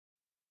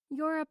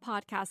You're a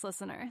podcast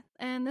listener,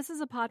 and this is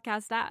a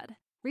podcast ad.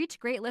 Reach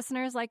great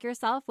listeners like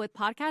yourself with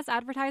podcast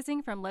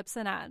advertising from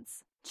Libsyn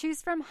Ads.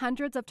 Choose from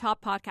hundreds of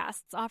top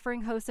podcasts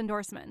offering host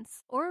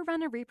endorsements, or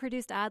run a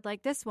reproduced ad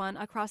like this one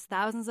across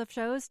thousands of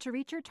shows to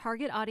reach your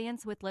target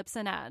audience with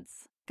Libsyn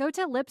Ads. Go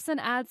to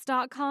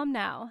libsynads.com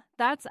now.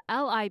 That's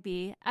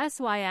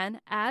LIBSYN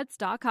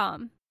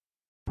ads.com.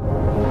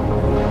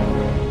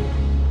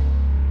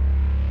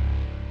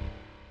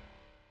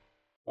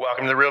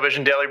 Welcome to the Real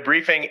Vision Daily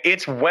Briefing.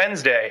 It's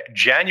Wednesday,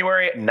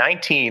 January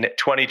 19,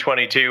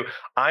 2022.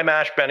 I'm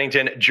Ash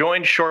Bennington,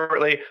 joined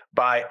shortly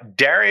by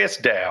Darius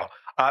Dale.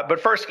 But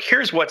first,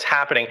 here's what's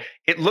happening.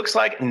 It looks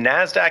like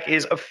NASDAQ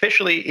is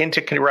officially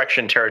into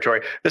correction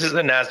territory. This is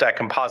the NASDAQ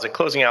Composite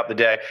closing out the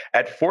day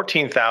at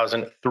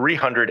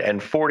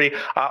 14,340,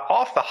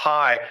 off the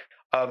high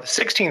of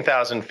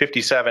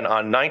 16,057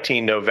 on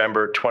 19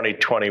 November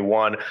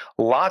 2021.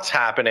 Lots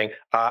happening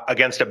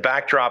against a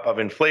backdrop of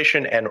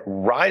inflation and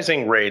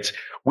rising rates.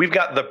 We've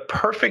got the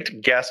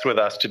perfect guest with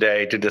us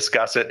today to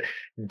discuss it,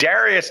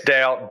 Darius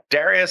Dale.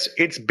 Darius,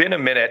 it's been a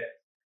minute.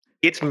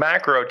 It's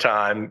macro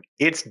time.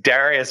 It's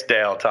Darius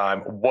Dale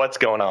time. What's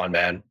going on,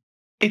 man?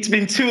 It's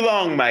been too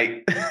long,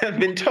 mate. I've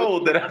been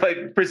told that if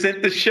I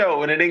present the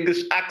show in an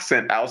English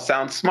accent, I'll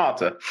sound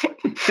smarter.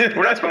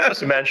 We're not supposed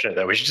to mention it,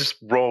 though. We should just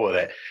roll with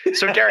it.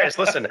 So, Darius,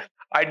 listen,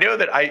 I know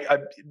that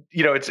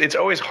it's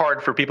always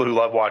hard for people who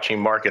love watching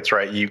markets,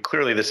 right?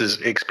 This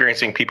is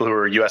experiencing people who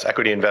are U.S.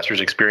 equity investors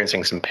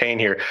experiencing some pain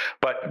here,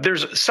 but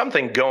there's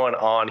something going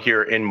on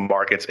here in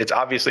markets. It's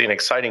obviously an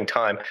exciting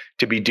time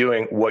to be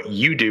doing what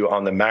you do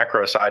on the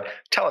macro side.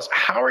 Tell us,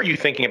 how are you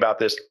thinking about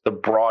this, the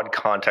broad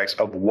context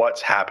of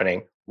what's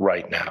happening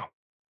right now?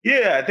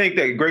 Yeah, I think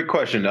that great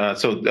question.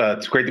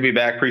 It's great to be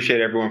back.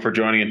 Appreciate everyone for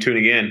joining and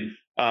tuning in.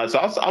 So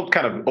I'll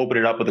kind of open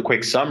it up with a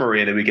quick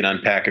summary, and then we can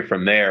unpack it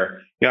from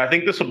there. I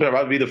think this will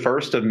probably be the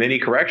first of many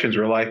corrections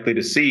we're likely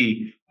to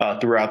see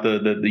throughout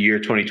the year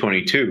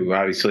 2022.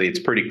 Obviously, it's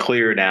pretty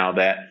clear now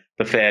that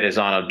the Fed is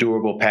on a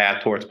durable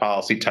path towards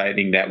policy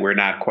tightening that we're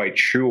not quite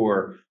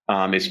sure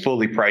is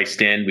fully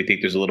priced in. We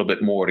think there's a little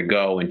bit more to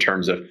go in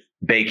terms of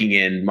baking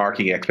in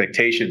market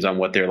expectations on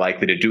what they're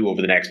likely to do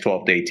over the next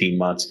 12 to 18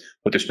 months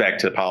with respect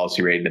to the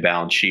policy rate and the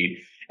balance sheet.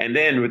 And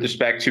then with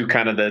respect to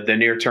kind of the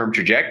near-term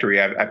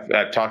trajectory,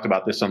 I've talked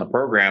about this on the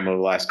program over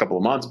the last couple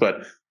of months,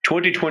 but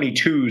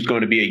 2022 is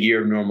going to be a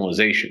year of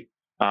normalization.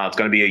 It's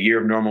going to be a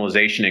year of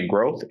normalization and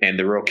growth. And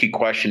the real key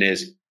question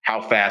is,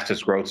 how fast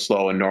does growth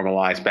slow and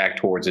normalize back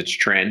towards its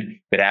trend?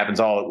 If it happens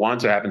all at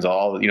once, it happens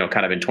all,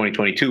 kind of in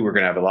 2022, we're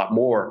going to have a lot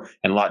more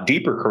and a lot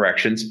deeper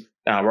corrections.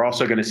 We're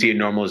also going to see a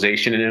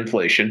normalization in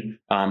inflation.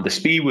 The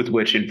speed with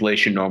which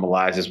inflation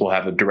normalizes will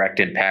have a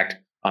direct impact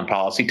on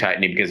policy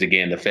tightening because,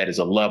 again, the Fed is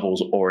a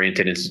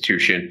levels-oriented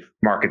institution.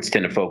 Markets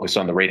tend to focus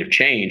on the rate of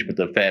change, but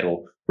the Fed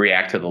will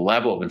react to the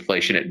level of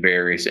inflation at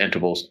various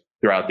intervals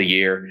throughout the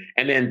year.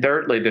 And then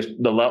thirdly, the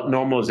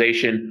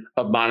normalization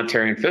of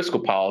monetary and fiscal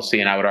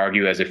policy. And I would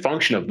argue as a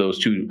function of those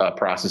two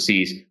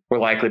processes, we're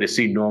likely to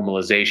see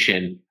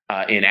normalization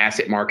in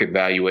asset market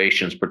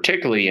valuations,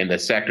 particularly in the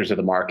sectors of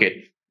the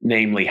market,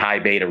 namely high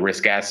beta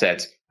risk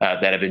assets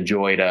that have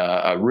enjoyed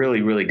a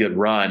really, really good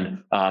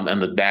run on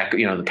the back,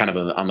 kind of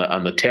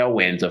on the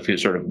tailwinds of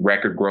sort of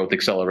record growth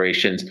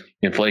accelerations,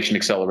 inflation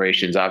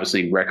accelerations,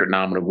 obviously record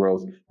nominal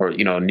growth or,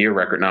 near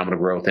record nominal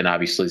growth, and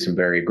obviously some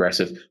very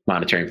aggressive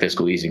monetary and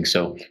fiscal easing.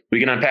 So we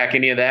can unpack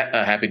any of that.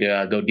 Happy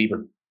to go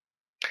deeper.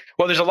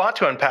 Well, there's a lot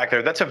to unpack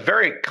there. That's a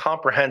very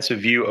comprehensive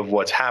view of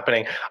what's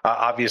happening.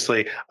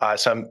 Obviously,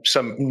 some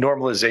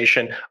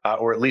normalization,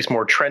 or at least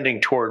more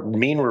trending toward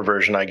mean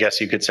reversion, I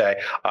guess you could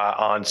say,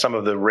 on some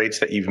of the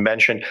rates that you've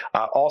mentioned.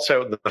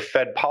 Also, the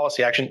Fed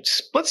policy action.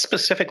 Let's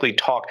specifically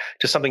talk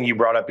to something you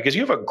brought up, because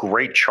you have a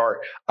great chart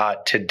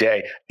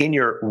today in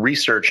your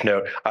research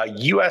note.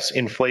 U.S.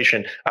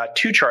 inflation,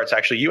 two charts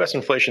actually: U.S.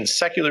 inflation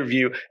secular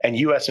view and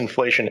U.S.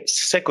 inflation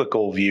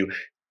cyclical view.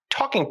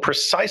 Talking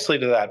precisely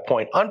to that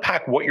point,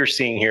 unpack what you're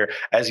seeing here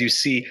as you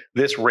see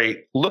this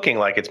rate looking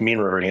like it's mean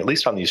reverting, at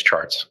least on these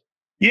charts.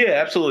 Yeah,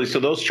 absolutely. So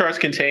those charts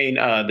contain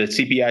the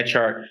CPI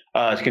chart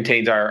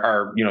contains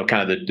our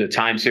kind of the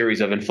time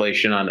series of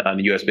inflation on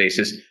the U.S.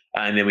 basis,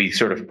 and then we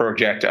sort of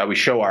project. We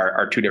show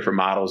our two different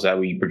models that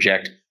we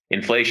project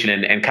inflation,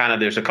 and kind of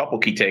there's a couple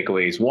key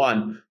takeaways.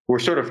 One, we're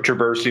sort of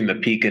traversing the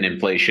peak in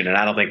inflation, and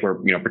I don't think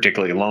we're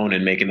particularly alone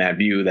in making that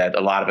view. That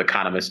a lot of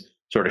economists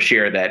sort of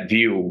share that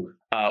view.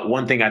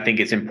 One thing I think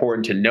is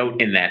important to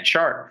note in that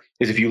chart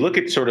is if you look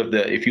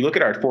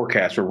at our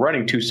forecast, we're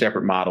running two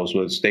separate models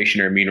with a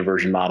stationary mean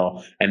reversion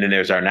model, and then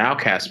there's our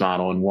nowcast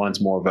model, and one's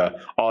more of a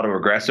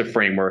autoregressive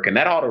framework. And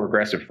that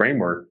autoregressive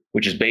framework,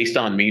 which is based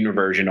on mean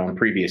reversion on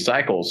previous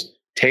cycles,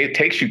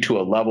 takes you to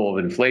a level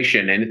of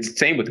inflation, and it's the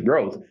same with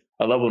growth,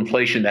 a level of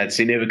inflation that's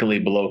significantly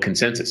below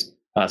consensus,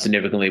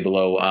 significantly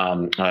below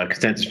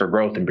consensus for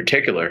growth in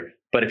particular.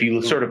 But if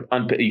you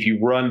if you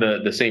run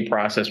the same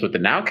process with the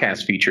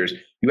nowcast features,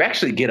 you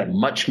actually get a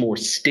much more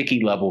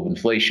sticky level of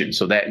inflation.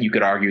 So that you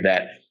could argue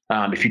that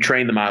if you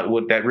train the model,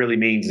 what that really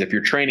means is if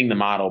you're training the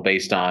model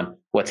based on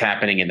what's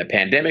happening in the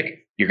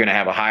pandemic, you're going to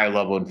have a higher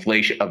level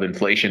of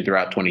inflation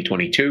throughout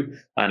 2022.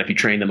 And if you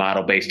train the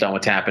model based on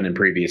what's happened in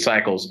previous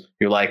cycles,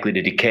 you're likely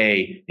to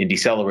decay and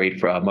decelerate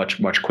for much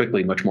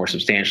more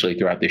substantially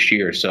throughout this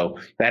year. So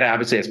that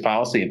obviously has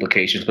policy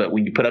implications. But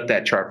when you put up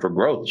that chart for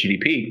growth,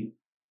 GDP,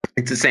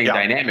 it's the same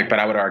dynamic, but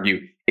I would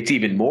argue it's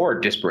even more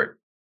disparate.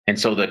 And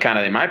so the kind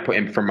of,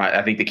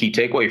 I think the key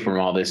takeaway from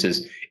all this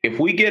is if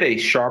we get a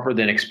sharper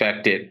than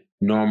expected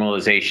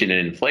normalization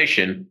in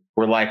inflation,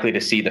 we're likely to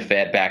see the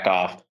Fed back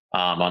off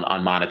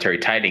on monetary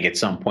tightening at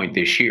some point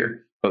this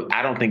year. But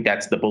I don't think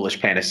that's the bullish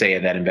panacea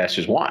that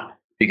investors want,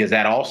 because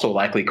that also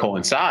likely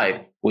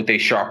coincide with a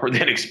sharper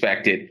than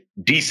expected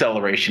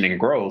deceleration in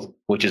growth,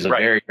 which is a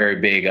very, very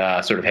big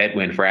sort of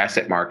headwind for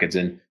asset markets,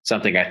 and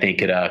something I think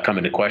could come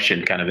into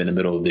question kind of in the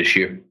middle of this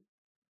year.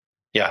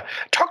 Yeah.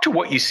 Talk to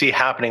what you see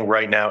happening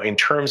right now in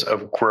terms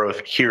of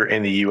growth here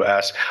in the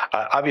U.S.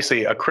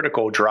 Obviously, a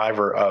critical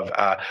driver of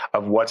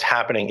what's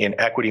happening in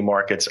equity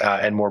markets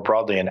and more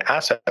broadly in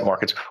asset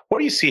markets. What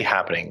do you see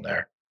happening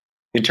there?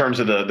 In terms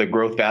of the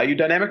growth value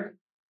dynamic?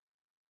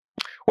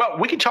 Well,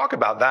 we can talk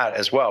about that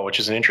as well, which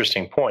is an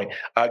interesting point.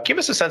 Give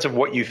us a sense of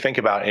what you think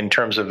about in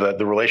terms of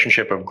the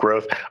relationship of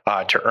growth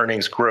to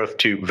earnings, growth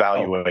to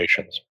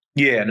valuations.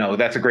 Yeah, no,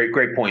 that's a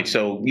great point.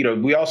 So,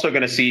 we also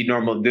going to see the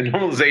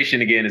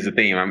normalization again is a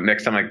theme.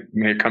 Next time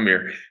I come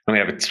here, I'm going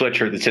to have a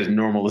sweatshirt that says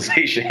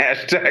normalization,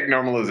 hashtag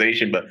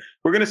normalization, but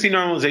we're going to see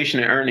normalization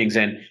in earnings.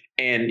 And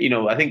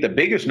I think the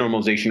biggest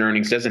normalization in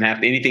earnings doesn't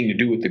have anything to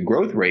do with the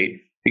growth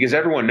rate, because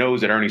everyone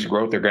knows that earnings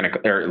growth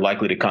are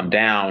likely to come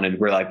down, and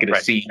we're likely to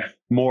see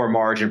more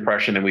margin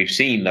pressure than we've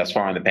seen thus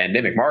far in the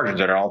pandemic.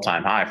 Margins are at an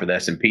all-time high for the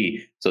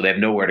S&P, so they have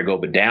nowhere to go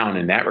but down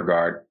in that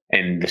regard.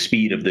 And the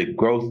speed of the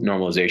growth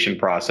normalization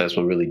process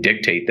will really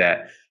dictate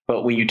that.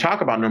 But when you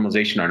talk about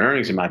normalization on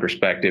earnings, in my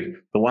perspective,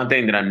 the one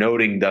thing that I'm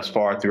noting thus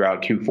far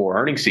throughout Q4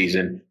 earnings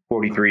season,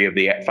 43 of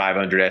the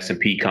 500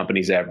 S&P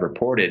companies have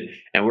reported,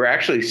 and we're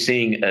actually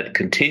seeing a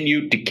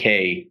continued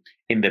decay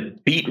in the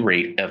beat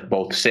rate of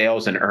both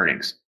sales and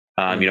earnings.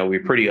 We're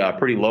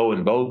pretty low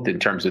in both in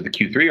terms of the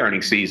Q3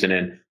 earnings season,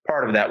 and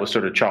part of that was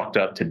sort of chalked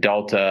up to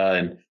Delta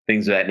and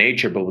things of that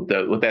nature.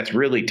 But what that's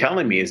really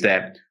telling me is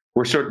that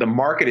the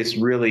market is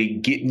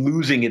really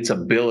losing its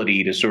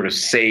ability to sort of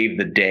save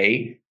the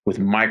day with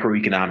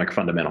microeconomic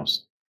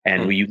fundamentals.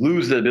 And when you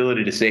lose the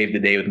ability to save the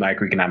day with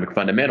microeconomic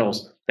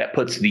fundamentals, that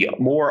puts the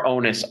more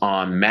onus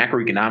on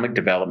macroeconomic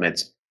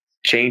developments,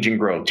 change in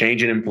growth,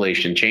 change in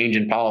inflation, change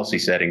in policy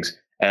settings,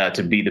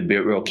 to be the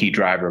real key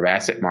driver of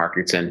asset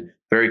markets. And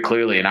very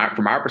clearly, and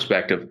from our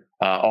perspective,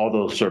 all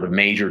those sort of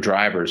major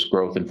drivers,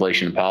 growth,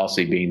 inflation, and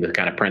policy being the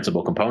kind of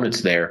principal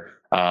components there,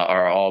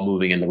 are all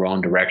moving in the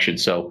wrong direction.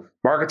 So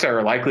markets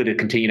are likely to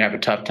continue to have a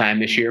tough time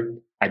this year.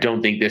 I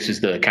don't think this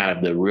is the kind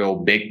of the real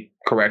big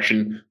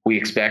correction we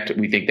expect.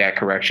 We think that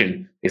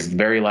correction is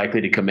very likely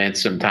to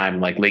commence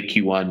sometime like late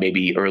Q1,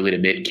 maybe early to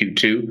mid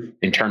Q2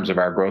 in terms of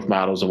our growth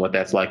models and what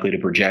that's likely to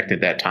project at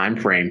that time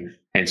frame.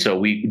 And so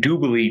we do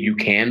believe you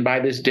can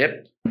buy this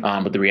dip,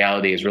 but the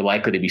reality is we're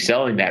likely to be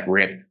selling that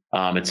rip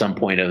at some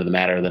point over the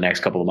matter of the next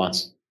couple of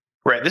months.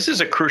 Right. This is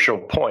a crucial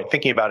point,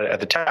 thinking about it at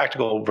the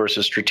tactical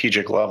versus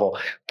strategic level,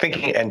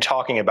 thinking and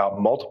talking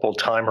about multiple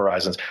time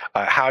horizons,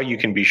 how you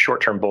can be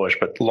short-term bullish,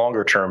 but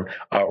longer-term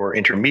or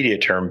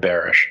intermediate-term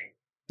bearish.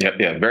 Yep.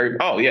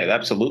 Yeah.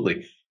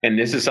 Absolutely. And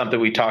this is something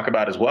we talk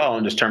about as well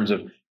in just terms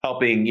of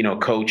helping,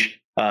 coach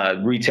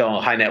retail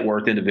high net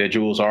worth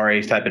individuals,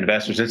 RAs type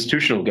investors.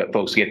 Institutional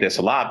folks get this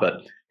a lot,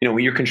 but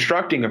when you're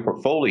constructing a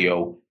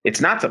portfolio, it's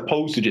not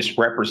supposed to just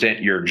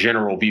represent your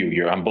general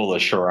view. I'm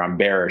bullish or I'm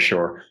bearish,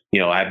 or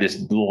I have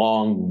this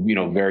long,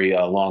 very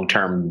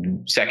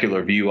long-term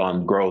secular view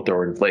on growth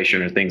or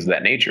inflation or things of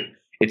that nature.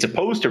 It's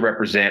supposed to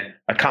represent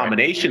a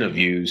combination of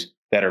views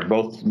that are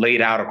both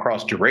laid out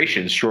across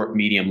durations, short,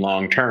 medium,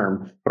 long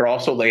term, but are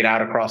also laid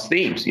out across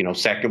themes,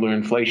 secular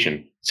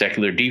inflation,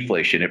 secular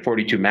deflation. At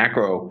 42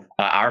 Macro,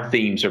 our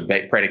themes are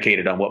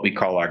predicated on what we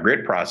call our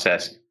grid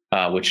process,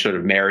 which sort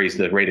of marries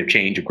the rate of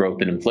change of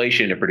growth and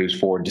inflation to produce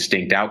four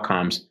distinct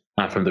outcomes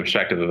from the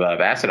perspective of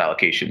asset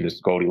allocation. There's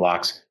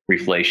Goldilocks,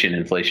 reflation,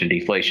 inflation,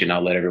 deflation.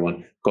 I'll let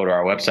everyone go to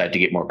our website to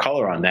get more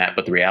color on that.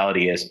 But the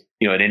reality is,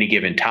 at any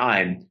given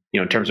time,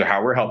 in terms of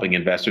how we're helping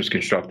investors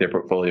construct their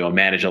portfolio and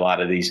manage a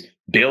lot of these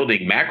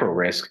building macro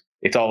risks,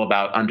 it's all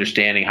about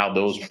understanding how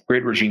those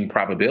grid regime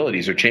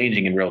probabilities are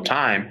changing in real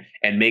time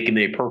and making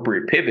the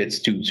appropriate pivots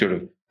to sort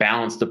of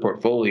balance the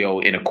portfolio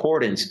in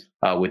accordance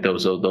with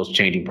those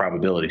changing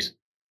probabilities.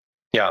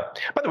 Yeah.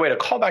 By the way, to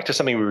call back to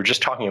something we were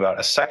just talking about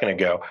a second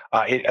ago,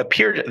 it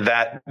appeared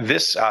that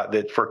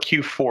that for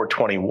Q4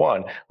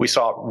 21, we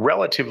saw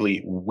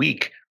relatively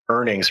weak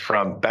earnings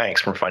from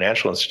banks, from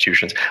financial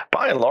institutions.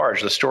 By and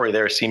large, the story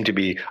there seemed to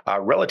be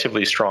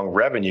relatively strong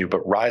revenue,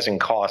 but rising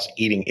costs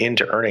eating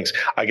into earnings.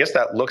 I guess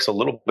that looks a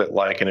little bit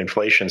like an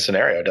inflation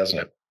scenario, doesn't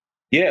it?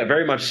 Yeah,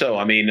 very much so.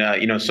 I mean,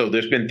 so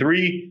there's been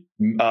three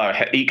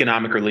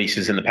economic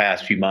releases in the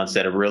past few months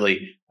that have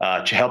really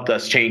helped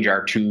us change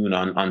our tune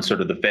on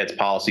sort of the Fed's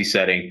policy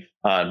setting.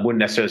 Wouldn't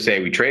necessarily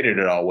say we traded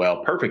it all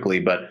well perfectly,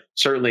 but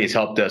certainly it's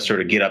helped us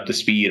sort of get up to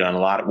speed on a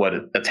lot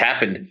of that's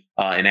happened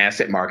in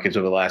asset markets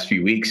over the last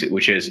few weeks,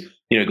 which is,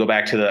 go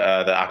back to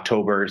the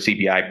October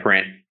CPI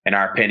print. In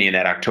our opinion,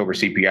 that October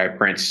CPI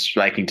print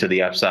spiking to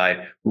the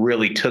upside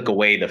really took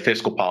away the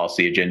fiscal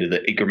policy agenda, the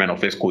incremental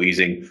fiscal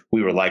easing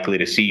we were likely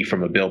to see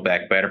from a Build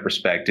Back Better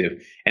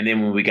perspective. And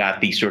then when we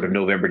got the sort of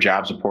November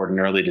jobs report in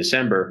early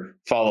December,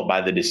 followed by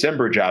the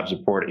December jobs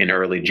report in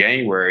early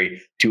January,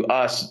 to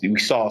us, we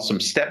saw some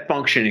step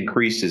function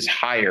increases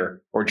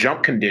higher or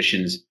jump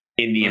conditions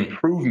in the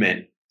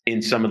improvement in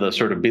some of the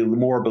sort of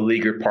more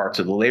beleaguered parts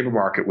of the labor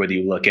market, whether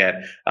you look at,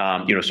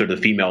 sort of the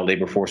female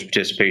labor force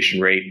participation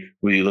rate,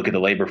 whether you look at the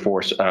labor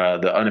force,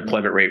 the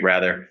unemployment rate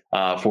rather,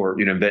 for,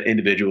 the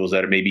individuals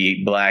that are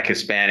maybe Black,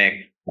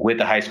 Hispanic,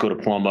 with a high school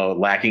diploma,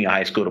 lacking a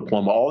high school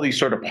diploma, all these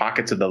sort of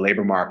pockets of the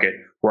labor market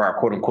where our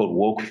quote unquote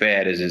woke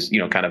Fed is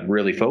kind of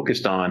really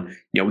focused on,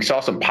 we saw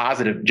some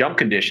positive jump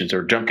conditions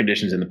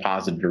in the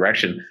positive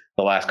direction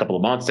the last couple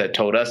of months that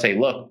told us, hey,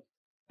 look,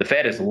 the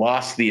Fed has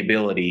lost the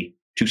ability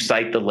to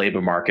cite the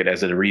labor market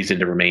as a reason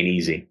to remain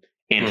easy.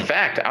 In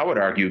fact, I would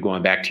argue,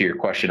 going back to your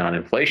question on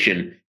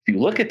inflation, if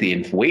you look at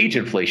the wage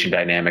inflation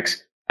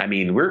dynamics, I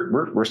mean,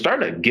 we're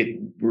starting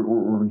to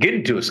we're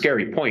getting to a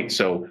scary point.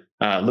 So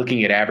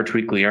looking at average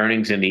weekly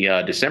earnings in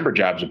the December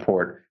jobs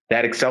report,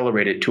 that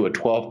accelerated to a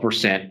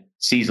 12%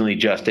 seasonally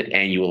adjusted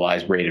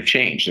annualized rate of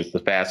change. That's the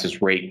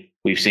fastest rate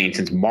we've seen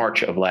since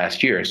March of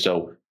last year.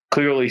 So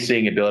clearly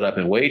seeing a buildup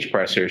in wage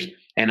pressures.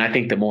 And I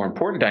think the more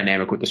important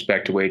dynamic with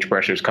respect to wage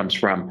pressures comes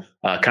from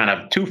kind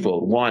of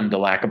twofold. One, the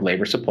lack of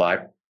labor supply.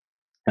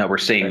 We're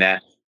seeing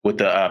that with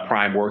the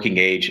prime working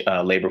age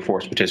labor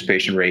force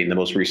participation rate in the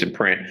most recent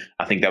print.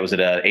 I think that was at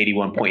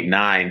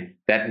 81.9.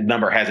 That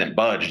number hasn't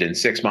budged in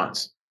 6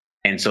 months.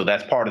 And so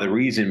that's part of the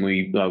reason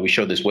we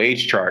showed this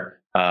wage chart.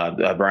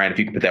 Brian, if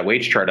you could put that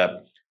wage chart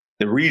up.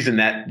 The reason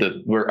that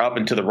we're up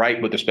and to the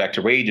right with respect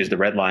to wages, the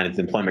red line is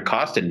the employment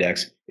cost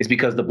index, is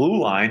because the blue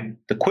line,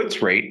 the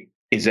quits rate,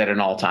 is at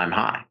an all-time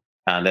high.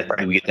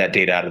 We get that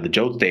data out of the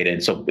JOLTS data.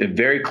 And so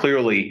very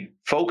clearly,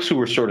 folks who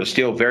are sort of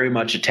still very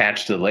much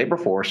attached to the labor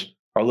force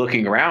are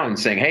looking around and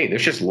saying, hey,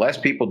 there's just less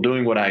people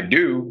doing what I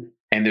do,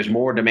 and there's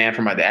more demand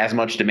for as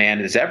much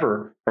demand as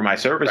ever for my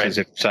services,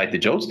 if you cite the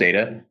JOLTS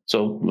data.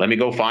 So let me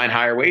go find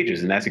higher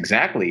wages. And that's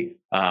exactly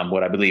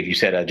what I believe you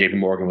said. JP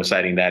Morgan was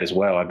citing that as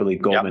well. I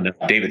believe Goldman,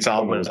 David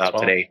Solomon was out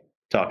today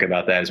talking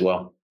about that as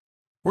well.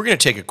 We're going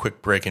to take a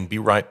quick break and be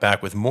right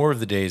back with more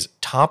of the day's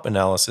top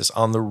analysis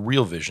on the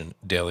Real Vision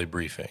Daily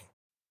Briefing.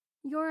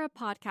 You're a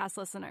podcast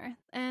listener,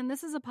 and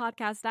this is a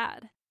podcast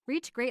ad.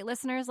 Reach great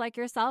listeners like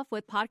yourself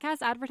with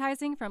podcast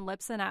advertising from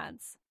Libsyn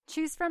Ads.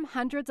 Choose from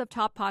hundreds of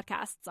top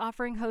podcasts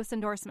offering host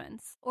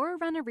endorsements, or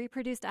run a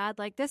reproduced ad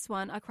like this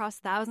one across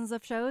thousands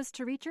of shows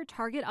to reach your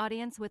target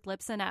audience with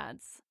Libsyn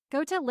Ads.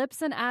 Go to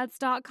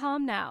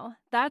libsynads.com now.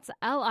 That's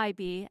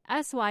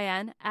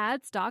LIBSYN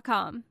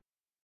ads.com.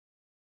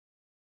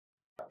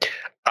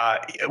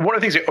 One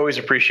of the things I always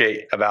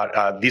appreciate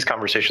about these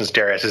conversations,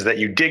 Darius, is that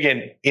you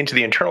dig into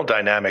the internal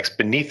dynamics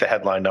beneath the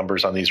headline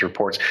numbers on these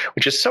reports,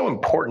 which is so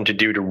important to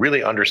do to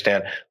really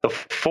understand the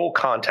full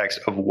context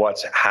of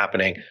what's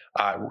happening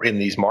in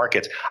these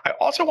markets. I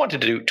also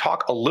wanted to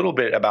talk a little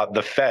bit about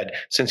the Fed,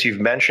 since you've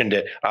mentioned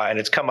it, and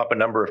it's come up a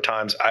number of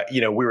times.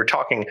 We were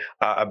talking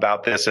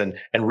about this and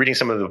reading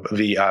some of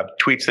the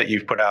tweets that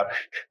you've put out.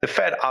 The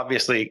Fed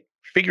obviously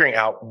figuring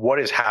out what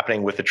is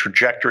happening with the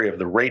trajectory of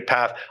the rate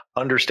path,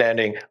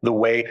 understanding the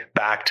way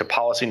back to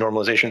policy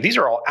normalization. These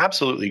are all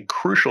absolutely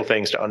crucial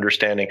things to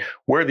understanding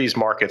where these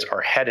markets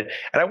are headed.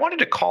 And I wanted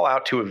to call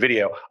out to a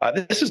video.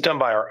 This is done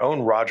by our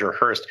own Roger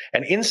Hurst,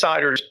 and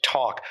Insiders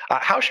Talk.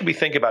 How should we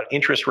think about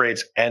interest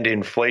rates and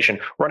inflation?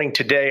 Running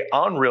today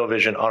on Real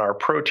Vision on our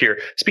Pro tier.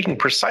 Speaking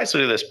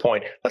precisely to this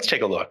point, let's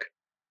take a look.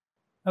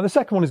 Now, the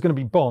second one is going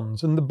to be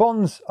bonds. And the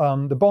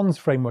bonds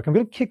framework, I'm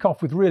going to kick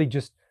off with really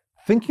just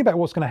thinking about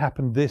what's going to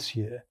happen this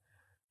year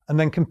and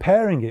then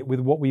comparing it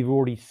with what we've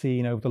already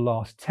seen over the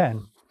last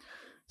 10.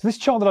 So this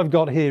chart that I've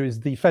got here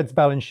is the Fed's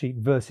balance sheet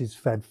versus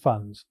Fed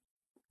funds.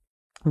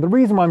 And the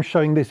reason why I'm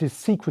showing this is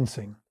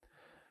sequencing.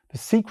 The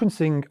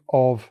sequencing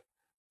of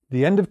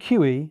the end of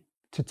QE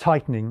to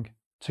tightening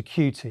to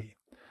QT. It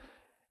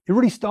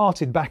really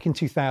started back in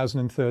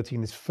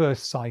 2013, this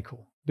first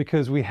cycle,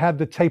 because we had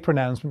the taper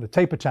announcement, the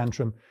taper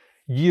tantrum,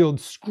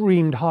 yields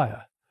screamed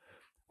higher.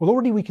 Well,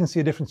 already we can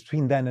see a difference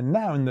between then and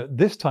now, in that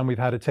this time we've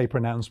had a taper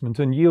announcement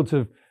and yields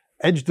have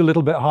edged a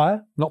little bit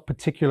higher, not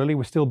particularly,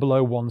 we're still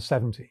below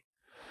 170.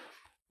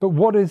 But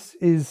what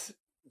is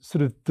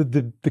sort of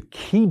the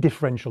key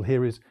differential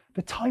here is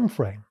the time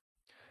frame.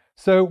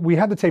 So we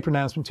had the taper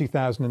announcement in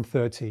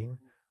 2013,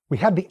 we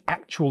had the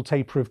actual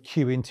taper of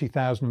QE in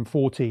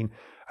 2014,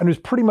 and it was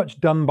pretty much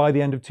done by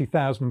the end of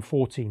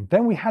 2014.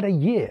 Then we had a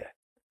year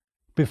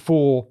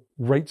before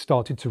rates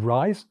started to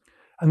rise.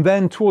 And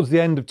then towards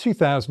the end of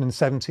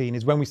 2017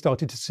 is when we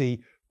started to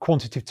see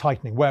quantitative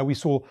tightening, where we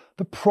saw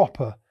the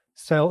proper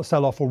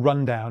sell-off or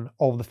rundown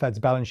of the Fed's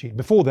balance sheet.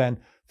 Before then,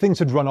 things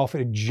had run off. It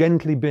had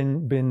gently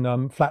been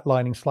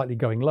flatlining, slightly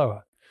going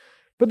lower.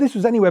 But this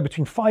was anywhere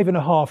between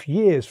 5.5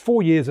 years,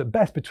 4 years at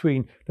best,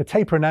 between the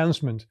taper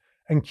announcement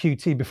and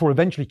QT, before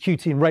eventually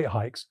QT and rate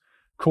hikes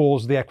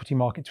caused the equity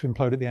market to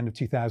implode at the end of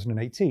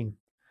 2018.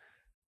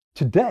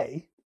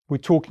 Today, we're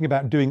talking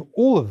about doing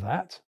all of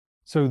that.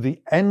 So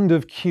the end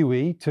of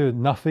QE to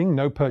nothing,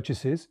 no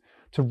purchases,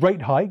 to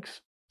rate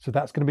hikes. So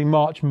that's going to be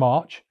March,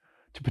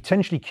 to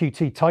potentially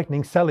QT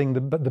tightening, selling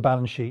the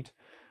balance sheet,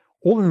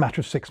 all in a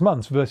matter of 6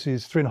 months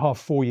versus 3.5,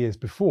 4 years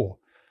before.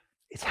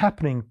 It's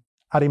happening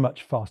at a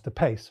much faster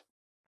pace.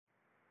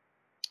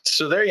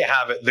 So there you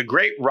have it. The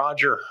great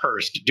Roger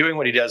Hurst doing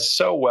what he does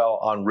so well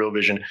on Real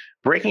Vision,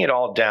 breaking it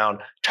all down,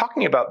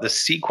 talking about the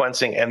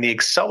sequencing and the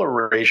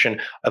acceleration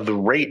of the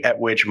rate at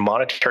which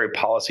monetary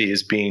policy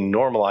is being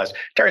normalized.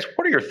 Darius,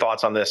 what are your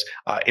thoughts on this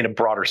in a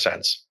broader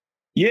sense?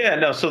 Yeah,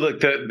 no. So look,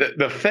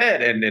 the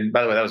Fed, and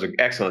by the way, that was an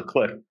excellent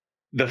clip.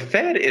 The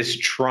Fed is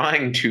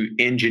trying to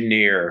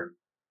engineer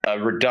a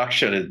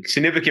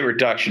significant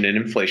reduction in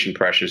inflation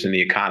pressures in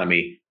the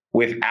economy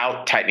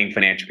without tightening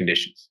financial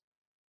conditions,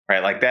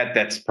 right? Like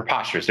that's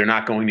preposterous. They're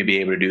not going to be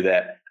able to do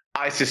that.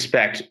 I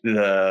suspect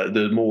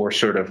the more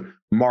sort of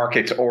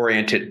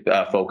markets-oriented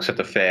folks at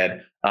the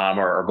Fed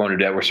are going to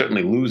do that. We're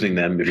certainly losing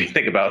them if you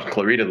think about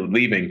Clarita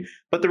leaving.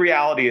 But the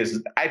reality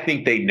is, I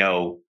think they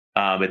know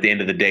at the end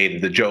of the day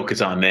that the joke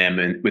is on them,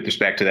 and with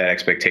respect to that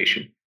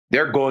expectation.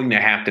 They're going to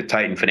have to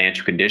tighten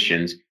financial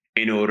conditions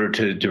in order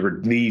to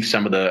relieve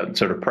some of the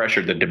sort of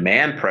pressure, the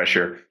demand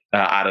pressure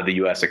out of the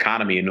U.S.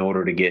 economy, in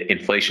order to get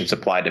inflation,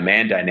 supply,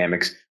 demand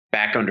dynamics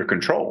back under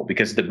control.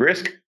 Because the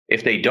risk,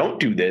 if they don't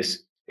do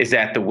this, is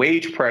that the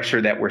wage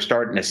pressure that we're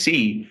starting to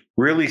see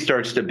really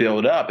starts to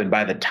build up. And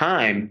by the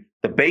time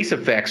the base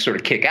effects sort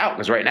of kick out,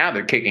 because right now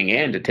they're kicking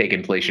in to take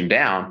inflation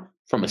down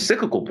from a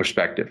cyclical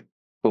perspective.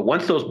 But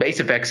once those base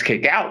effects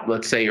kick out,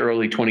 let's say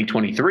early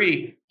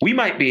 2023, we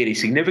might be at a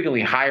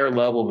significantly higher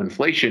level of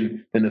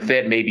inflation than the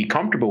Fed may be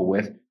comfortable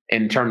with,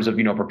 in terms of,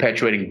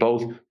 perpetuating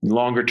both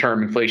longer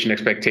term inflation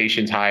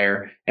expectations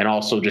higher, and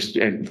also just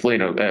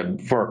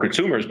for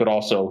consumers, but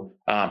also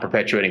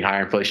perpetuating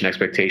higher inflation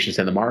expectations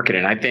in the market.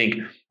 And I think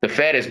the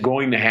Fed is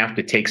going to have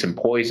to take some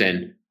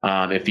poison,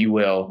 if you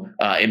will,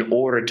 in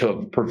order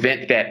to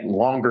prevent that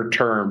longer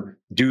term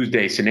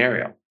doomsday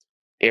scenario.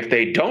 If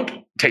they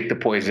don't take the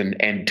poison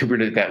and to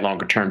predict that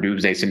longer term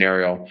doomsday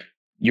scenario,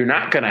 you're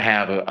not going to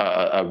have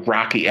a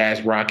rocky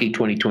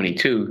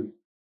 2022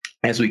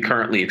 as we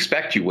currently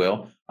expect you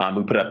will.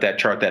 We put up that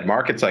chart, that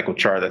market cycle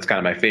chart. That's kind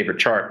of my favorite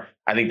chart.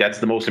 I think that's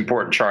the most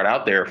important chart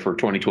out there for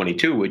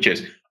 2022, which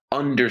is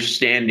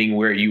understanding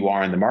where you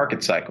are in the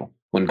market cycle.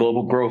 When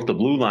global growth, the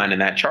blue line in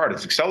that chart,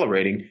 is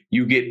accelerating,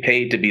 you get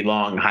paid to be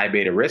long high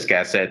beta risk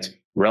assets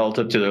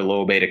relative to their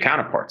low beta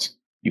counterparts.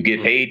 You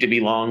get paid to be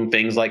long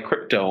things like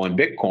crypto and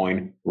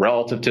Bitcoin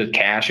relative to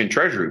cash and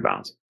treasury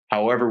bonds.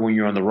 However, when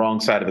you're on the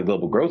wrong side of the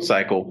global growth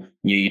cycle,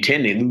 you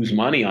tend to lose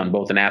money on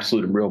both an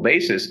absolute and real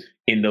basis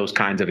in those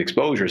kinds of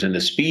exposures. And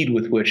the speed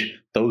with which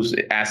those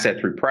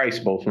assets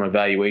reprice, both from a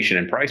valuation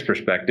and price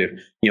perspective,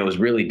 is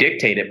really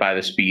dictated by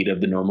the speed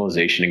of the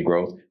normalization in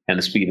growth and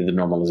the speed of the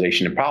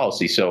normalization in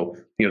policy. So,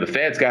 the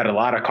Fed's got a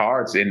lot of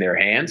cards in their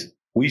hands.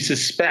 We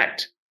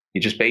suspect,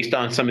 just based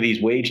on some of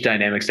these wage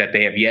dynamics that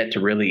they have yet to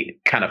really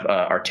kind of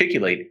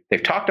articulate,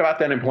 they've talked about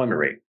that unemployment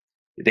rate.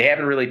 They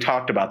haven't really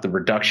talked about the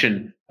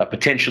reduction, a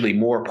potentially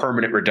more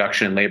permanent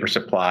reduction in labor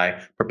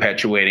supply,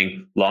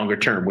 perpetuating longer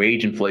term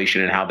wage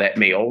inflation, and how that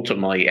may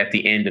ultimately, at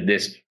the end of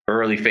this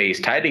early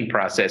phase tightening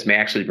process, may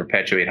actually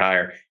perpetuate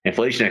higher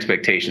inflation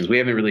expectations. We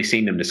haven't really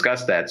seen them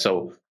discuss that.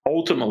 So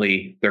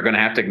ultimately, they're going to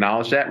have to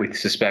acknowledge that. We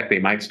suspect they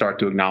might start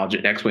to acknowledge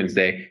it next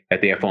Wednesday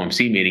at the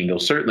FOMC meeting. They'll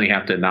certainly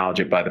have to acknowledge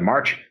it by the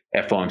March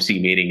FOMC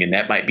meeting, and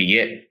that might be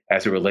it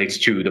as it relates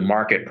to the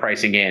market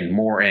pricing in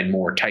more and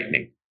more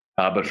tightening.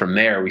 But from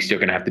there, we're still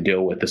going to have to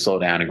deal with the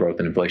slowdown in growth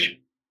and inflation.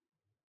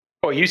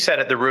 Well, you said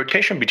it. The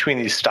rotation between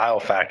these style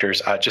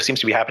factors just seems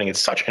to be happening at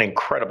such an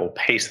incredible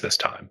pace this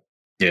time.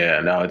 Yeah,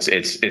 no, it's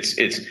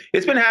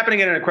been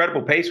happening at an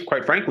incredible pace,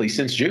 quite frankly,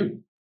 since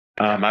June.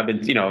 I've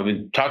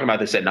been talking about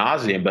this ad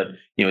nauseum, but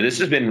this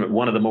has been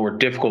one of the more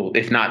difficult,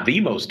 if not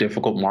the most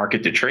difficult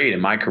market to trade in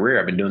my career.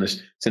 I've been doing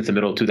this since the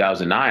middle of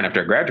 2009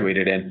 after I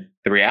graduated. And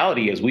the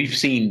reality is we've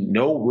seen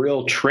no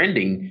real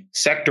trending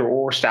sector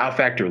or style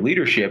factor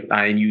leadership.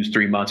 I use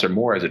 3 months or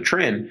more as a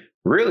trend,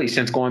 really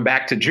since going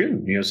back to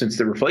June, since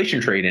the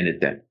reflation trade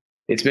ended then.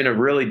 It's been a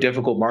really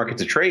difficult market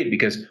to trade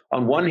because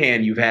on one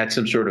hand, you've had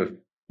some sort of,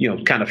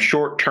 kind of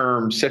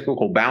short-term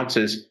cyclical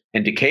bounces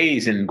and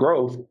decays in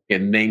growth,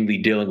 and mainly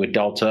dealing with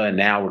Delta. And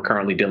now we're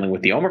currently dealing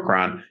with the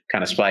Omicron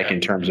kind of spike in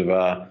terms of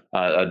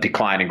a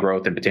decline in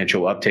growth and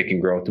potential uptick in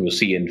growth that we'll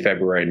see in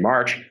February and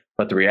March.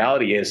 But the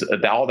reality is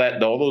that all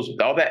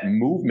that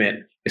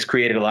movement has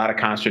created a lot of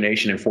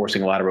consternation and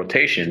forcing a lot of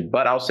rotation.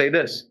 But I'll say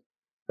this,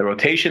 the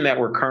rotation that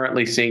we're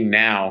currently seeing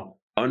now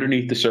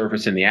underneath the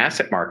surface in the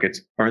asset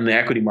markets, or in the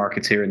equity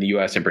markets here in the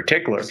U.S. in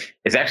particular,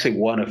 is actually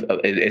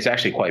it's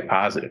actually quite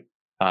positive.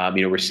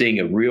 We're seeing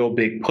a real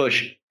big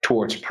push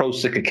towards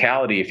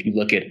pro-cyclicality. If you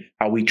look at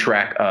how we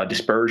track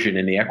dispersion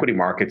in the equity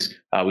markets,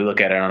 we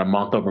look at it on a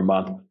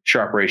month-over-month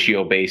Sharpe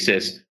ratio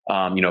basis,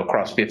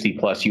 across 50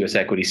 plus U.S.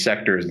 equity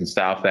sectors and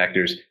style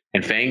factors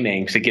and FANG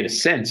names to get a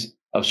sense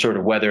of sort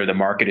of whether the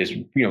market is,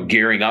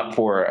 gearing up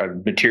for a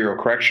material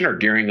correction or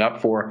gearing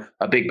up for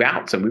a big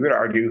bounce. And we would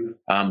argue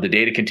the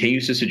data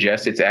continues to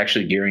suggest it's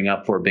actually gearing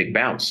up for a big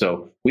bounce.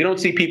 So we don't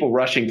see people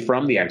rushing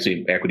from the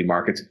equity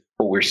markets.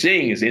 What we're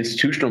seeing is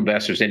institutional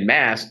investors en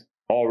masse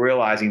all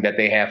realizing that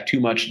they have too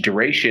much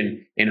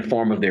duration in the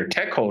form of their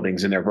tech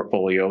holdings in their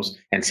portfolios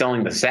and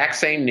selling the exact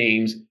same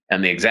names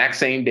and the exact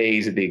same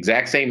days at the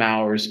exact same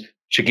hours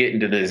to get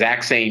into the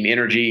exact same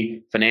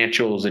energy,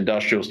 financials,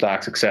 industrial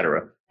stocks, et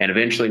cetera. And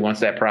eventually, once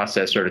that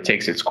process sort of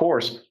takes its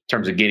course in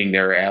terms of getting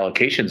their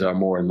allocations are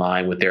more in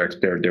line with their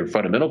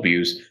fundamental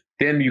views,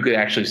 then you could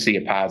actually see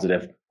a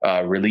positive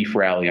relief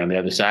rally on the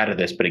other side of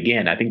this. But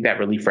again, I think that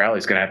relief rally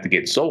is going to have to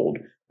get sold.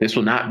 This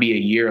will not be a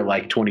year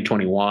like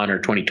 2021 or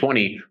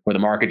 2020 where the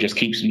market just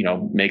keeps,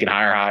 making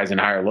higher highs and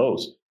higher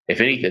lows.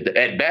 If anything,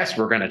 at best,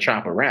 we're going to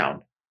chop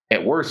around.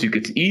 At worst, you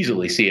could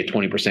easily see a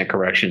 20%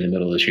 correction in the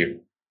middle of this year.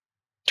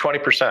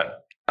 20%.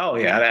 Oh,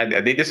 yeah.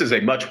 I think this is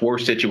a much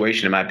worse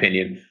situation, in my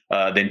opinion,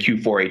 than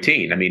Q4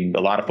 18. I mean,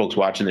 a lot of folks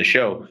watching the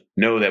show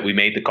know that we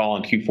made the call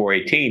in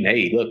Q4 18.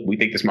 Hey, look, we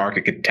think this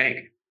market could tank.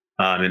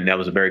 And that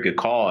was a very good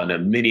call.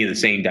 And many of the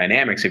same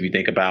dynamics, if you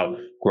think about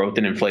growth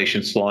and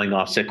inflation slowing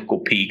off cyclical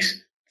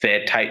peaks,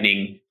 Fed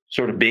tightening,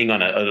 sort of being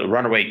on a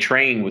runaway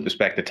train with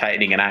respect to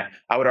tightening. And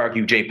I would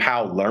argue Jay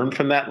Powell learned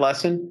from that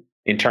lesson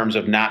in terms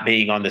of not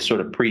being on this sort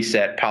of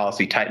preset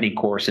policy tightening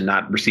course and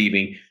not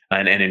receiving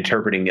and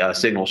interpreting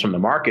signals from the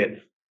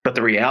market. But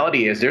the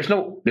reality is there's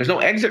no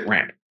exit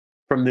ramp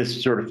from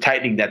this sort of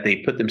tightening that they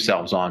put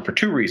themselves on for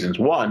two reasons.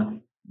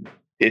 One,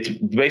 it's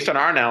based on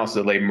our analysis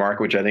of the labor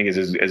market, which I think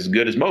is as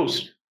good as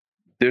most.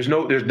 There's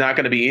not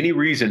going to be any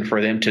reason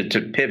for them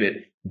to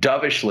pivot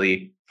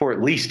dovishly for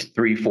at least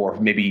 3, 4,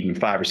 maybe even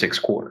 5 or 6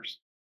 quarters.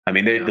 I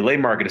mean, the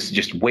labor market is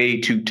just way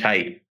too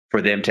tight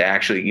for them to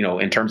actually,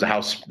 in terms of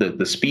how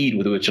the speed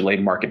with which the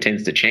labor market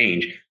tends to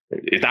change,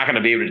 it's not going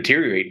to be able to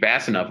deteriorate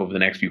fast enough over the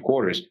next few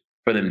quarters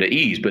for them to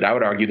ease. But I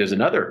would argue there's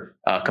another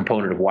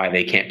component of why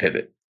they can't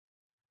pivot.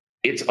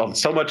 It's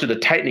so much of the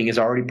tightening is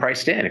already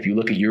priced in. If you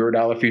look at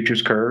Eurodollar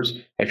futures curves,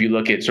 if you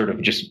look at sort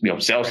of just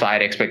sell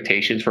side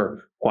expectations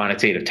for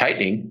quantitative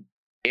tightening,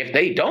 if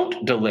they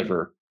don't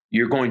deliver,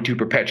 you're going to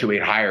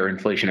perpetuate higher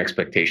inflation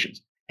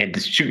expectations and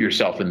to shoot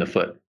yourself in the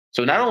foot.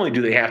 So not only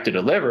do they have to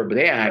deliver, but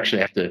they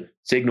actually have to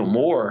signal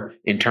more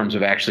in terms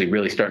of actually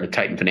really starting to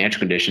tighten financial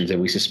conditions. And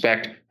we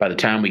suspect by the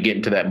time we get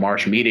into that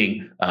March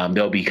meeting,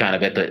 they'll be kind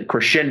of at the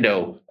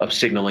crescendo of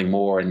signaling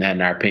more. And that,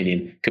 in our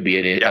opinion, could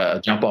be a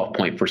jump off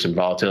point for some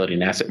volatility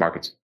in asset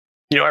markets.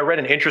 I read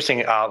an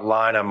interesting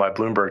line on my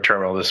Bloomberg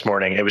terminal this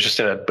morning. It was just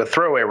in a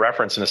throwaway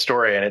reference in a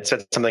story, and it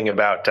said something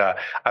about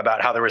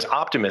how there was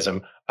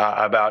optimism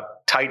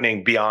about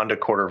tightening beyond a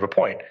quarter of a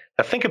point.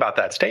 Now, think about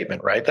that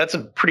statement, right? That's a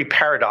pretty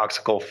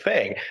paradoxical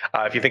thing.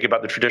 If you think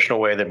about the traditional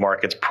way that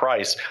markets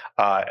price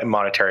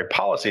monetary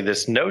policy,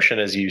 this notion,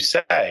 as you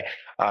say,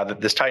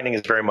 that this tightening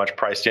is very much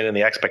priced in, and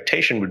the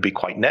expectation would be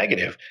quite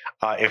negative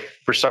if,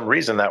 for some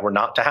reason, that were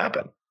not to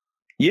happen.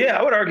 Yeah,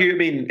 I would argue. I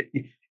mean,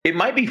 it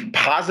might be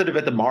positive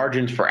at the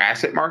margins for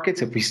asset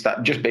markets if we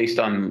stop just based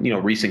on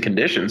recent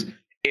conditions.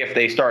 If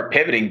they start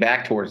pivoting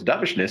back towards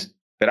dovishness,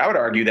 but I would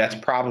argue that's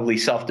probably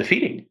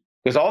self-defeating,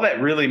 because all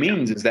that really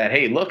means is that,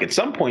 hey, look, at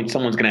some point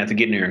someone's going to have to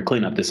get in here and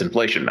clean up this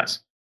inflation mess.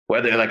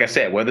 Whether, like I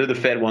said, whether the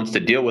Fed wants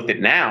to deal with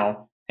it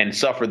now and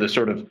suffer the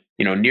sort of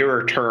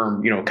nearer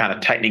term kind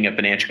of tightening of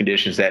financial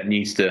conditions that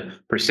needs to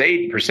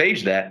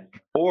presage that,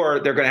 or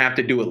they're going to have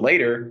to do it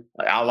later,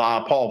 a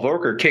la Paul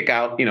Volcker, kick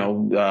out,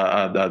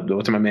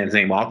 what's my man's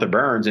name, Arthur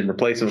Burns, and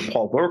replace him with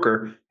Paul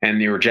Volcker,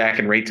 and they were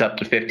jacking rates up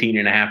to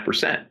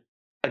 15.5%.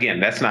 Again,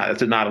 that's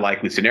not a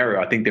likely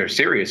scenario. I think they're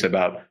serious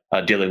about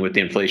dealing with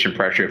the inflation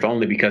pressure, if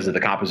only because of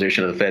the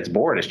composition of the Fed's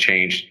board has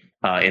changed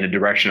in a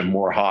direction of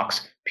more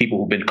hawks, people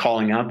who've been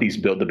calling out the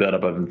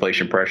buildup of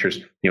inflation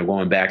pressures,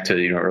 going back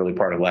to early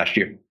part of last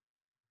year.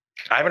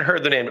 I haven't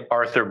heard the name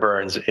Arthur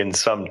Burns in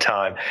some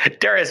time.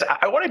 Darius,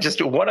 I want to just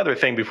do one other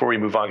thing before we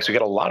move on, because we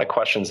got a lot of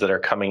questions that are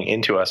coming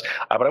into us.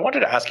 But I wanted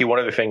to ask you one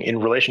other thing in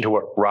relation to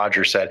what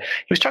Roger said.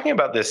 He was talking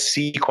about this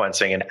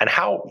sequencing and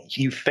how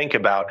you think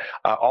about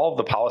all of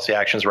the policy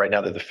actions right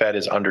now that the Fed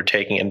is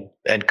undertaking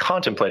and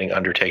contemplating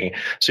undertaking.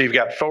 So you've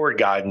got forward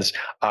guidance,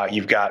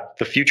 you've got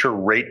the future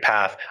rate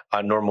path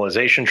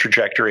normalization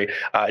trajectory.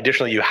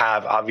 Additionally, you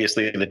have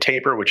obviously the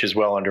taper, which is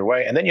well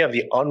underway, and then you have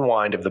the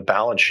unwind of the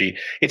balance sheet.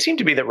 It seemed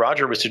to be that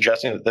Roger was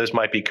suggesting that those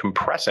might be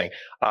compressing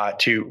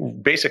to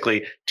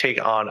basically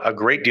take on a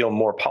great deal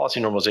more policy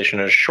normalization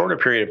in a shorter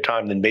period of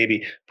time than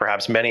maybe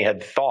perhaps many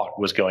had thought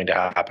was going to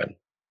happen.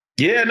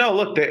 Yeah, no,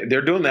 look,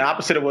 they're doing the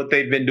opposite of what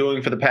they've been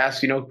doing for the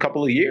past,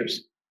 couple of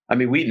years. I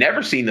mean, we'd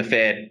never seen the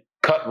Fed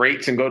cut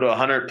rates and go to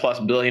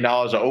 $100+ billion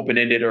or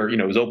open-ended, or,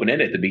 it was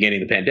open-ended at the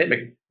beginning of the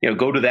pandemic,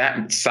 go to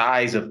that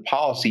size of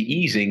policy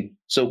easing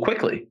so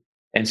quickly.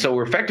 And so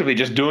we're effectively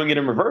just doing it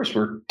in reverse.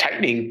 We're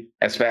tightening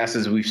as fast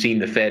as we've seen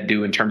the Fed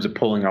do in terms of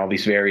pulling all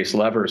these various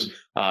levers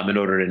in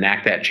order to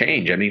enact that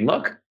change. I mean,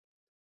 look,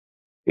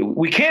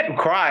 we can't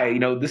cry.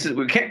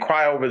 We can't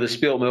cry over the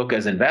spilled milk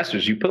as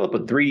investors. You pull up a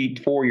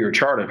 3-4 year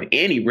chart of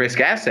any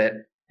risk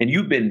asset, and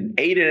you've been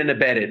aided and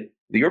abetted.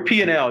 Your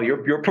P&L,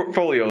 your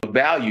portfolio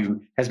value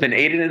has been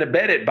aided and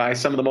abetted by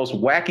some of the most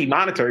wacky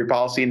monetary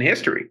policy in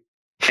history.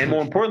 And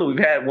more importantly,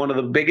 we've had one of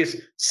the biggest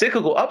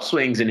cyclical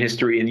upswings in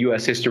history, in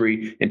U.S.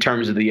 history, in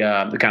terms of the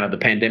kind of the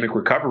pandemic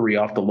recovery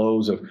off the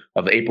lows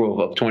of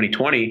April of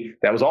 2020.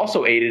 That was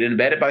also aided and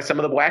abetted by some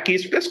of the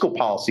wackiest fiscal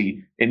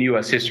policy in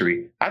U.S.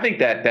 history. I think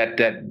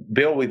that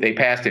bill they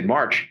passed in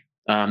March,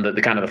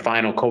 the kind of the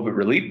final COVID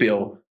relief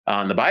bill,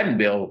 the Biden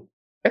bill,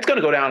 that's going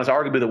to go down as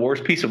arguably the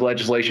worst piece of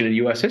legislation in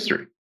U.S.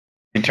 history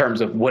in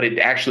terms of what it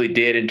actually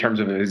did, in terms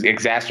of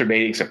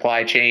exacerbating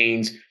supply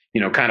chains,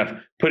 kind of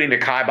putting the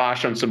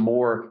kibosh on some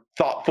more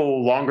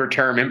thoughtful,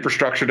 longer-term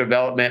infrastructure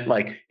development.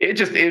 Like it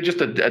was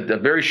just a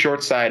very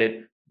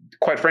short-sighted,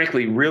 quite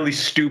frankly, really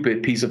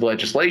stupid piece of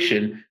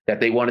legislation that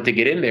they wanted to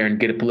get in there and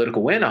get a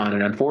political win on.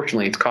 And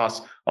unfortunately, it's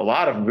cost a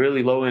lot of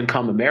really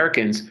low-income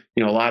Americans,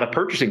 a lot of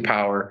purchasing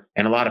power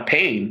and a lot of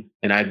pain.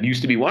 And I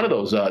used to be one of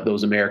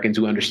those Americans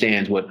who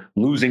understands what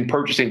losing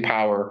purchasing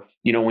power,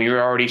 when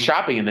you're already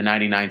shopping in the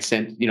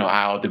 99-cent,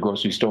 aisle at the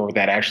grocery store, what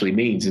that actually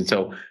means. And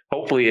so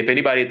hopefully, if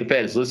anybody at the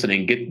Fed is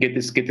listening, get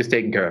this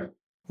taken care of.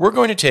 We're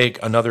going to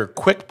take another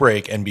quick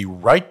break and be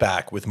right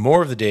back with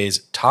more of the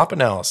day's top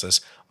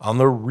analysis on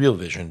the Real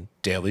Vision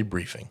Daily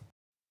Briefing.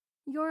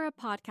 You're a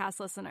podcast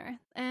listener,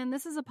 and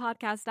this is a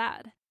podcast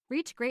ad.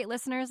 Reach great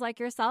listeners like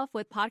yourself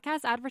with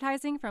podcast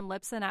advertising from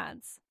Libsyn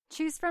Ads.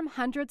 Choose from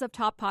hundreds of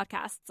top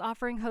podcasts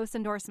offering host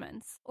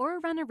endorsements, or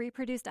run a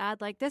reproduced ad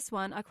like this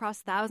one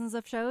across thousands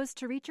of shows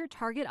to reach your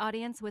target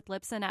audience with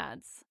Libsyn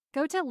Ads.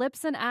 Go to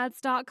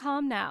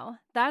libsynads.com now.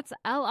 That's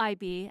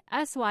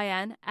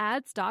LIBSYN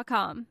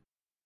ads.com.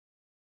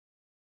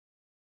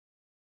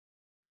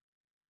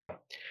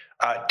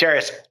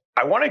 Darius,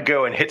 I want to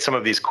go and hit some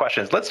of these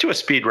questions. Let's do a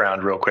speed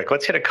round real quick.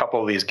 Let's hit a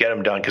couple of these, get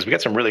them done, because we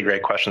got some really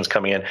great questions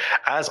coming in,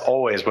 as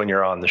always, when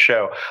you're on the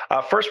show.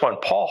 First one,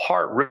 Paul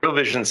Hart, Real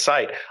Vision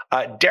site.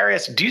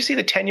 Darius, do you see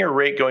the 10-year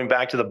rate going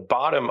back to the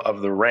bottom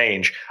of the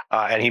range?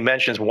 And he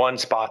mentions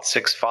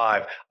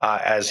 1.65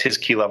 as his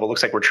key level.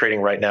 Looks like we're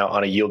trading right now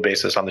on a yield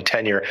basis on the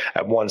 10-year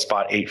at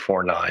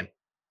 1.849.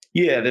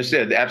 Yeah,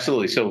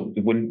 absolutely. So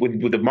when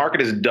the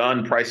market is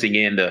done pricing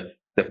in the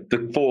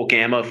full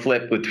gamma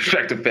flip with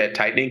respect to Fed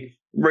tightening,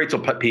 rates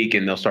will peak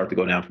and they'll start to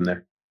go down from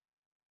there.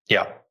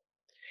 Yeah.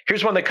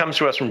 Here's one that comes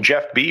to us from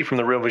Jeff B. from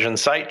the Real Vision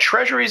site.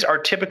 Treasuries are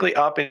typically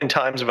up in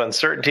times of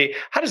uncertainty.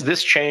 How does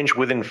this change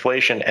with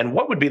inflation, and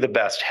what would be the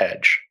best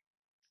hedge?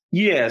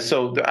 Yeah,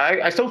 so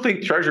I still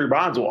think Treasury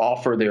bonds will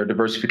offer their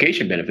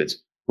diversification benefits.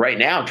 Right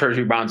now,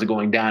 Treasury bonds are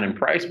going down in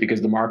price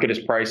because the market is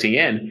pricing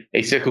in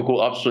a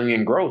cyclical upswing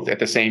in growth at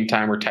the same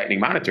time we're tightening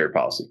monetary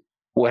policy.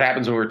 What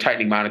happens when we're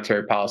tightening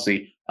monetary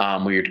policy,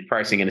 when you're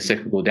pricing in a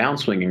cyclical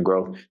downswing in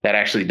growth, that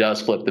actually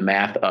does flip the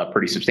math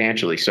pretty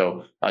substantially.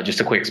 So just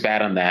a quick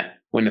spat on that.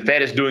 When the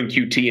Fed is doing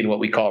QT and what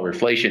we call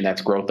reflation,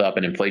 that's growth up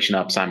and inflation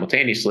up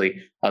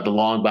simultaneously, the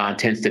long bond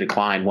tends to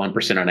decline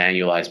 1% on an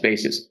annualized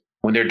basis.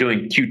 When they're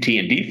doing QT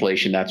and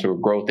deflation, that's where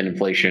growth and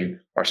inflation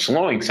are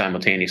slowing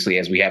simultaneously,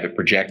 as we have it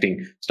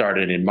projecting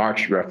started in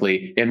March,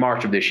 roughly in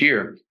March of this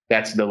year.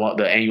 That's the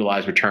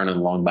annualized return on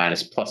the long bond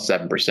is plus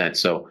 7%.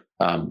 So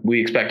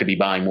we expect to be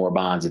buying more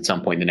bonds at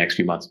some point in the next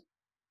few months.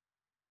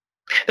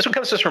 This one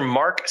comes to us from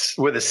Mark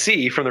with a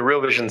C from the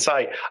Real Vision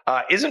site.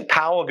 Isn't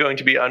Powell going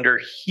to be under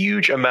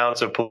huge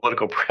amounts of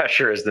political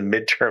pressure as the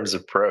midterms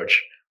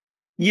approach?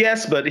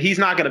 Yes, but he's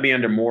not going to be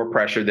under more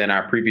pressure than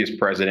our previous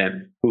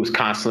president, who was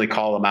constantly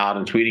calling him out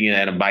and tweeting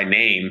at him by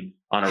name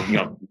on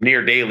a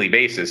near daily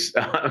basis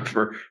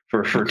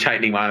for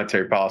tightening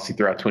monetary policy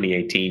throughout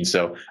 2018.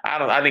 So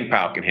I think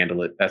Powell can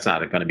handle it. That's not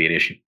going to be an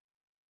issue.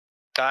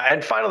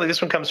 And finally,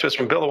 this one comes to us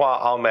from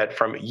Bilawal Ahmed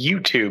from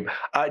YouTube.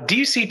 Do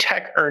you see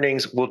tech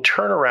earnings will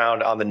turn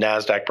around on the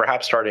NASDAQ,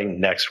 perhaps starting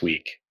next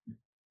week?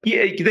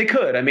 Yeah, they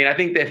could. I mean, I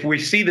think that if we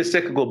see the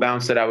cyclical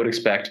bounce that I would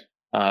expect,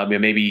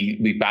 maybe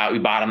we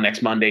bottom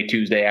next Monday,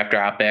 Tuesday after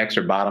OPEX,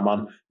 or bottom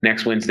on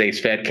next Wednesday's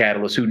Fed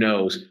catalyst, who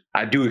knows?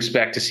 I do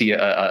expect to see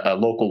a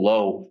local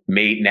low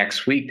made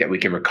next week that we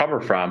can recover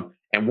from.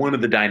 And one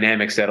of the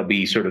dynamics that'll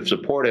be sort of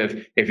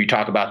supportive, if you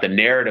talk about the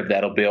narrative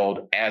that'll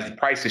build as the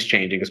price is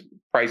changing, because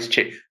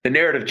the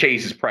narrative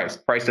chases price.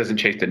 Price doesn't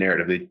chase the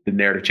narrative. The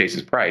narrative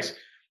chases price.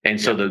 And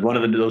so one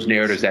of those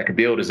narratives that could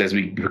build is, as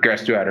we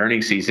progress throughout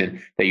earnings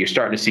season, that you're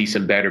starting to see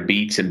some better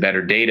beats and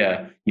better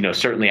data,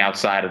 certainly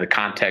outside of the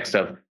context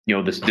of,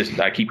 this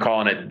I keep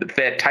calling it the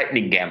Fed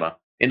tightening gamma.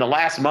 In the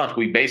last month,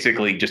 we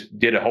basically just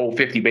did a whole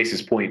 50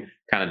 basis point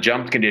kind of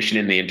jump condition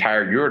in the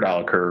entire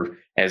Eurodollar curve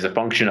as a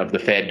function of the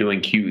Fed doing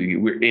QE.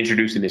 We're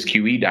introducing this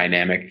QE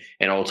dynamic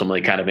and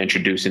ultimately kind of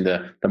introducing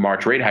the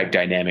March rate hike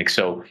dynamic.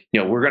 So,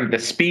 the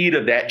speed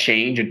of that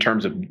change in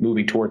terms of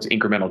moving towards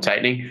incremental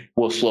tightening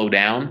will slow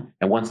down.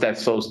 And once that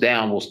slows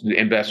down,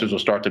 investors will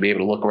start to be able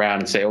to look around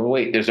and say, oh,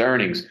 wait, there's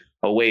earnings.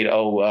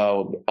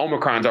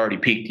 Omicron's already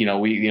peaked.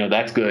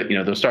 That's good.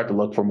 They'll start to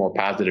look for more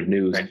positive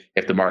news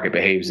if the market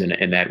behaves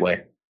in that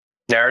way.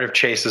 Narrative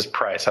chases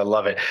price. I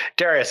love it.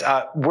 Darius,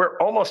 we're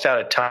almost out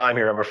of time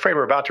here. I'm afraid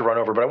we're about to run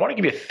over, but I want to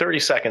give you 30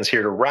 seconds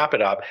here to wrap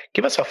it up.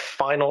 Give us a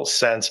final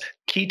sense,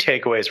 key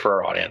takeaways for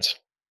our audience.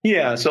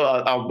 Yeah, so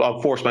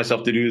I'll force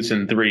myself to do this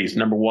in threes.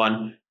 Number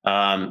one,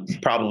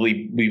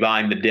 probably be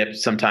buying the dip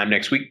sometime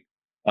next week.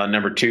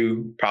 Number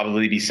two,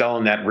 probably be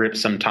selling that rip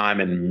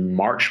sometime in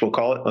March. We'll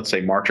call it, let's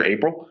say March or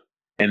April,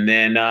 and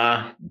then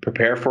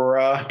prepare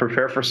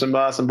for some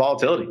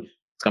volatility.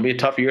 It's going to be a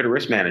tough year to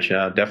risk manage.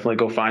 Definitely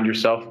go find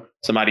yourself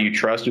somebody you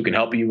trust who can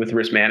help you with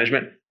risk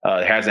management.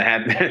 Hasn't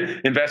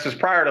had investors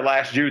prior to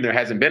last June. There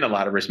hasn't been a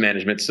lot of risk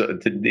management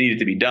needed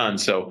to be done.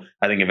 So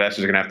I think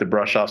investors are going to have to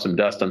brush off some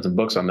dust on some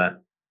books on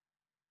that.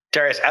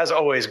 Darius, as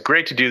always,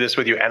 great to do this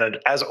with you. And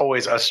as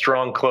always, a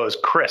strong close,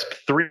 crisp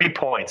 3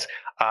 points.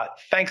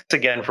 Thanks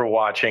again for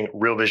watching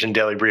Real Vision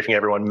Daily Briefing,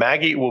 everyone.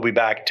 Maggie will be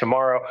back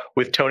tomorrow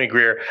with Tony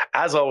Greer.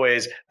 As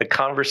always, the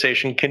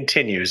conversation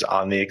continues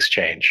on the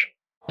exchange.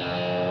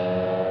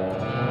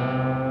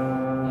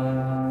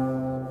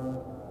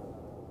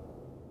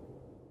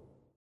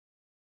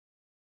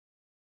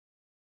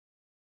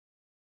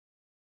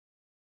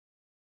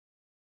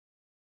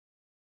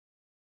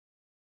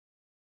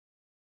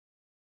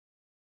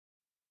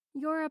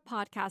 You're a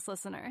podcast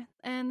listener,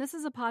 and this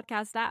is a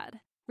podcast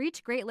ad.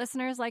 Reach great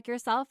listeners like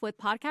yourself with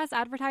podcast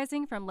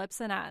advertising from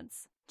Libsyn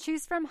Ads.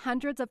 Choose from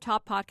hundreds of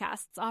top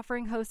podcasts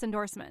offering host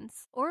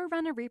endorsements, or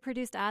run a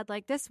reproduced ad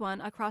like this one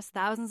across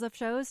thousands of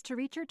shows to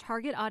reach your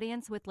target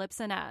audience with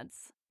Libsyn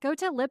Ads. Go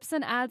to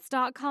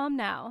libsynads.com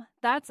now.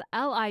 That's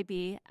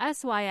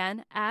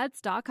LIBSYN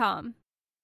ads.com.